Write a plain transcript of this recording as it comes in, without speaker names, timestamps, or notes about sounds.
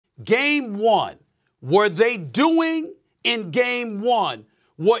Game one, were they doing in game one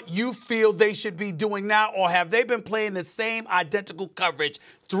what you feel they should be doing now, or have they been playing the same identical coverage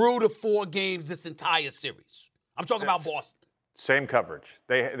through the 4 games this entire series? I'm talking about Boston. Same coverage.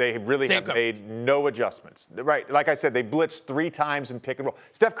 They really have made no adjustments. Right. Like I said, they blitzed 3 times in pick and roll.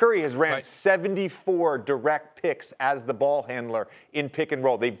 Steph Curry has ran 74 direct picks as the ball handler in pick and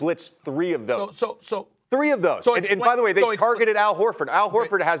roll. They blitzed 3 of those. So 3 of those. So and by the way, they targeted Al Horford. Al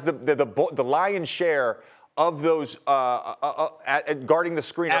Horford has the lion's share of those guarding the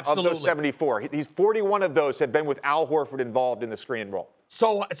screen of those 74. He's 41 of those have been with Al Horford involved in the screen and roll.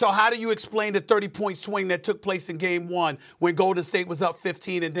 So how do you explain the 30-point swing that took place in game one when Golden State was up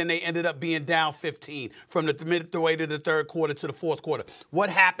 15 and then they ended up being down 15 from the midway to the third quarter to the fourth quarter? What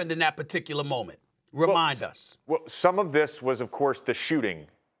happened in that particular moment? Remind us. Well, some of this was, of course, the shooting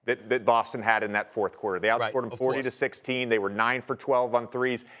that Boston had in that fourth quarter. They outscored them 40-16. They were 9 for 12 on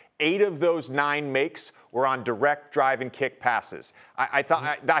threes. 8 of those 9 makes were on direct drive and kick passes. I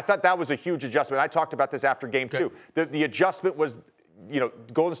thought that was a huge adjustment. I talked about this after game 2. The adjustment was,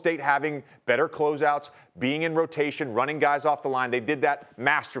 Golden State having better closeouts, being in rotation, running guys off the line. They did that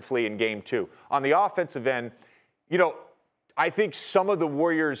masterfully in game 2. On the offensive end, I think some of the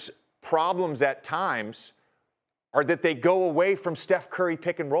Warriors' problems at times are that they go away from Steph Curry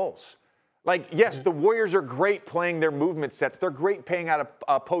pick and rolls. Like, yes, the Warriors are great playing their movement sets. They're great playing out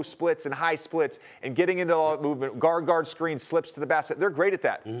of post splits and high splits and getting into all that movement, guard screen, slips to the basket. They're great at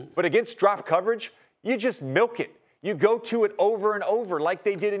that. But against drop coverage, you just milk it. You go to it over and over like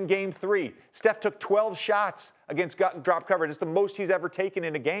they did in game 3. Steph took 12 shots against drop coverage. It's the most he's ever taken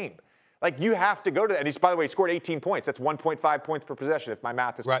in a game. Like, you have to go to that. And he's, by the way, he scored 18 points. That's 1.5 points per possession, if my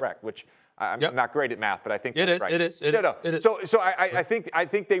math is correct, which I'm not great at math, but I think that's right. It is. So I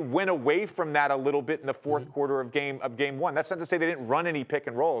think they went away from that a little bit in the fourth quarter of game 1. That's not to say they didn't run any pick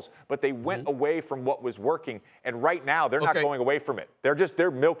and rolls, but they went away from what was working. And right now, they're not going away from it.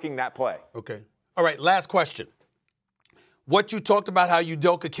 They're milking that play. Okay. All right, last question. What you talked about, how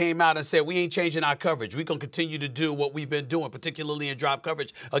Udoka came out and said, we ain't changing our coverage. We're going to continue to do what we've been doing, particularly in drop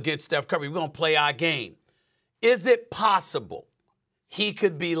coverage against Steph Curry. We're going to play our game. Is it possible he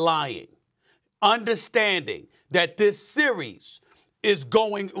could be lying, understanding that this series was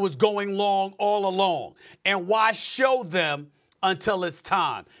going long all along? And why show them until it's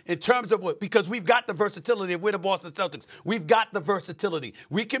time? In terms of what? Because we've got the versatility. If we're the Boston Celtics, we've got the versatility.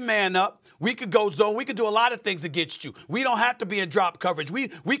 We can man up. We could go zone. We could do a lot of things against you. We don't have to be in drop coverage. We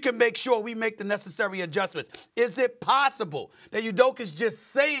can make sure we make the necessary adjustments. Is it possible that Udoka's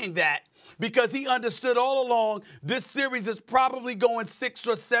just saying that because he understood all along this series is probably going 6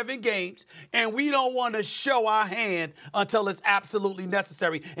 or 7 games, and we don't want to show our hand until it's absolutely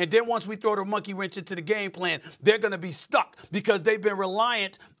necessary? And then once we throw the monkey wrench into the game plan, they're going to be stuck because they've been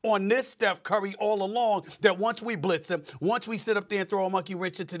reliant on this Steph Curry all along, that once we blitz him, once we sit up there and throw a monkey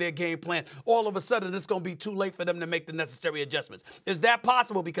wrench into their game plan, all of a sudden it's going to be too late for them to make the necessary adjustments. Is that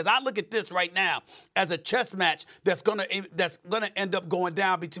possible? Because I look at this right now as a chess match that's going to end up going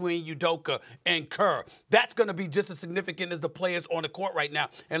down between Udoka and Kerr. That's going to be just as significant as the players on the court right now.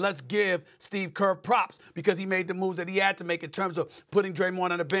 And let's give Steve Kerr props because he made the moves that he had to make in terms of putting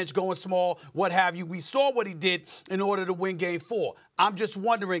Draymond on the bench, going small, what have you. We saw what he did in order to win game 4. I'm just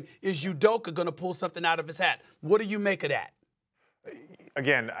wondering, is Udoka going to pull something out of his hat? What do you make of that?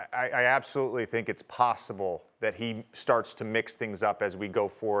 Again, I absolutely think it's possible that he starts to mix things up as we go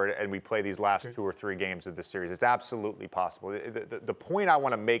forward and we play these last 2 or 3 games of the series. It's absolutely possible. The point I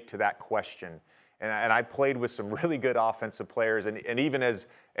want to make to that question, and I played with some really good offensive players, and even as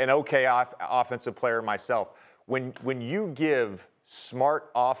an okay offensive player myself, when you give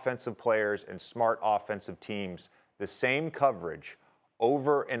smart offensive players and smart offensive teams the same coverage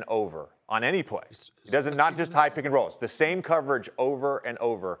over and over on any play, it doesn't, not just high pick and rolls, the same coverage over and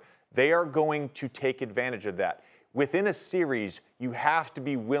over, they are going to take advantage of that. Within a series, you have to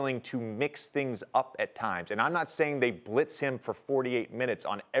be willing to mix things up at times. And I'm not saying they blitz him for 48 minutes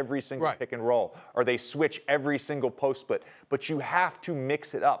on every single pick and roll, or they switch every single post split, but you have to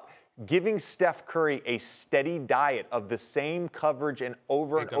mix it up. Giving Steph Curry a steady diet of the same coverage and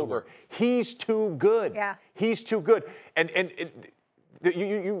over, he's too good. Yeah. He's too good. And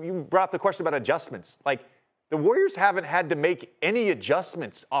you brought up the question about adjustments. Like, the Warriors haven't had to make any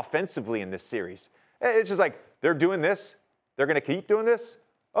adjustments offensively in this series. It's just like, they're doing this. They're going to keep doing this.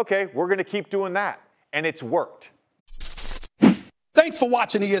 Okay, we're going to keep doing that. And it's worked. Thanks for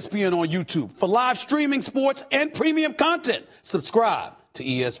watching ESPN on YouTube. For live streaming, sports, and premium content, subscribe to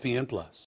ESPN+.